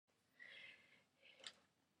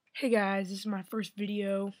Hey guys, this is my first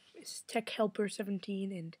video. It's Tech Helper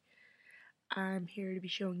 17 and I'm here to be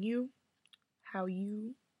showing you how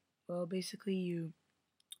you, basically you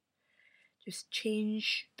just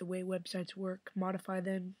change the way websites work, modify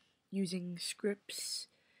them using scripts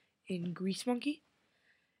in Greasemonkey,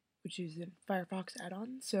 which is a Firefox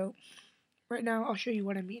add-on. So right now I'll show you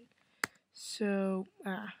what I mean. So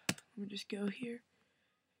let me just go here.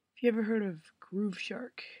 If you ever heard of Groove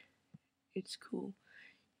Shark, it's cool.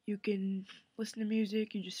 You can listen to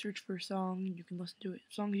music, you just search for a song, you can listen to it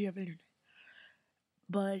as long as you have internet.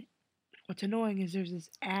 But what's annoying is there's this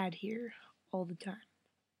ad here all the time.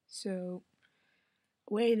 So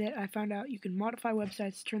a way that I found out you can modify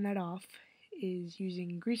websites to turn that off is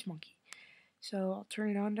using Greasemonkey. So I'll turn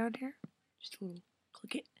it on down here, just a little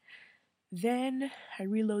click it. Then I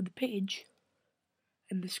reload the page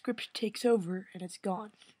and the script takes over and it's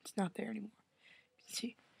gone. It's not there anymore. You can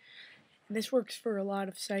see. And this works for a lot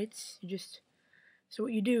of sites. So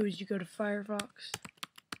what you do is you go to Firefox,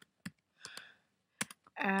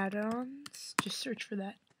 add-ons, just search for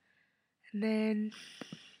that, and then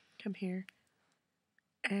come here,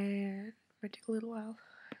 and it might take a little while,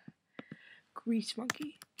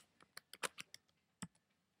 Greasemonkey,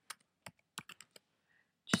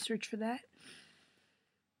 just search for that,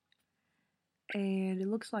 and it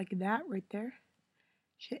looks like that right there.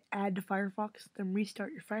 Should add to Firefox, then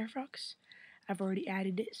restart your Firefox. I've already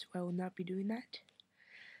added it, so I will not be doing that.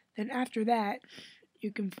 Then after that,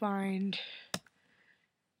 you can find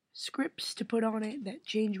scripts to put on it that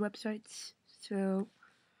change websites. So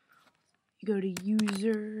you go to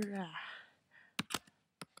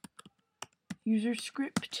user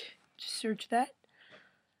script, just search that,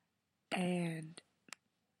 and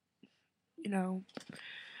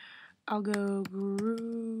I'll go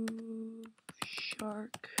Groove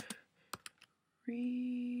Shark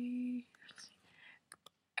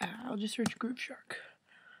I'll just search Groove Shark.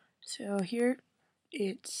 So here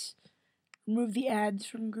it's remove the ads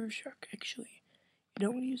from Groove Shark. Actually, you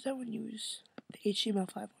don't want to use that one, use the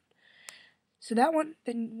HTML5 one. So that one,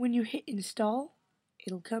 then when you hit install,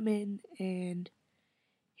 it'll come in and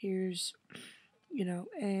here's,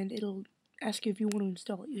 and it'll ask you if you want to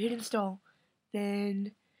install it. You hit install,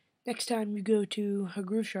 then next time you go to a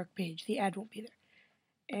Groove Shark page, the ad won't be there.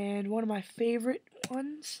 And one of my favorite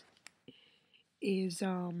ones is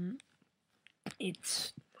it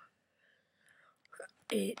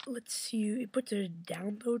puts a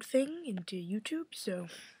download thing into YouTube. So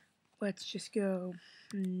let's just go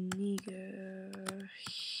Niga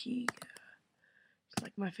Shiga. It's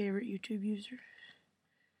like my favorite YouTube user.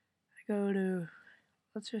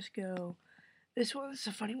 Let's just go, this one's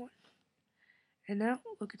a funny one. And now,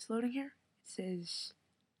 look, it's loading here. It says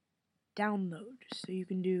download. So you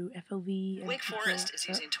can do FLV. Wake Forest is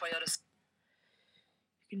using Toyota.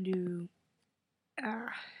 You can do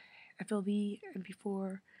FLV,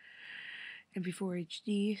 MP4, MP4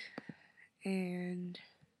 HD, and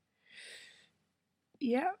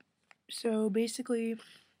yeah. So basically,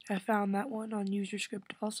 I found that one on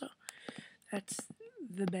UserScript also. That's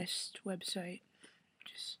the best website.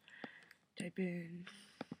 Just type in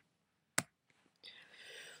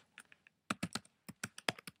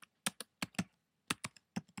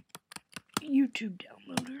YouTube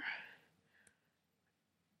downloader,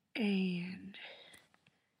 and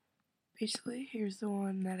basically here's the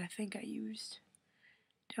one that I think I used.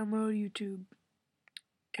 Download YouTube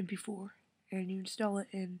MP4 and you install it,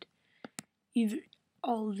 and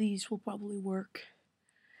all of these will probably work.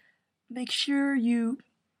 Make sure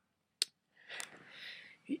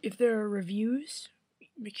if there are reviews,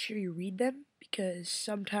 make sure you read them, because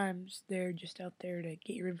sometimes they're just out there to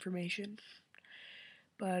get your information.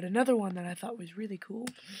 But another one that I thought was really cool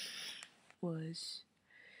was,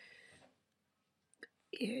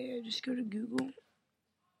 just go to Google.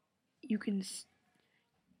 You can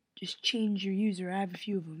just change your user. I have a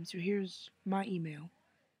few of them. So here's my email.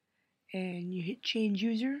 And you hit change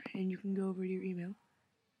user, and you can go over to your email.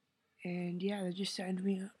 And yeah, they just signed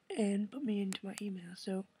me up and put me into my email.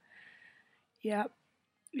 So yeah,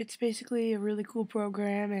 it's basically a really cool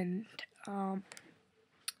program, and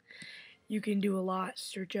you can do a lot.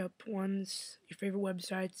 Search up your favorite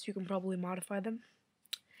websites. You can probably modify them.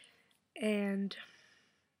 And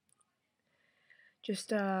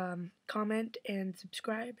just comment and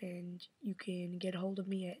subscribe, and you can get a hold of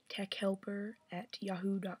me at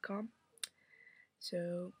techhelper@yahoo.com.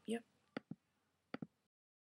 So, yep.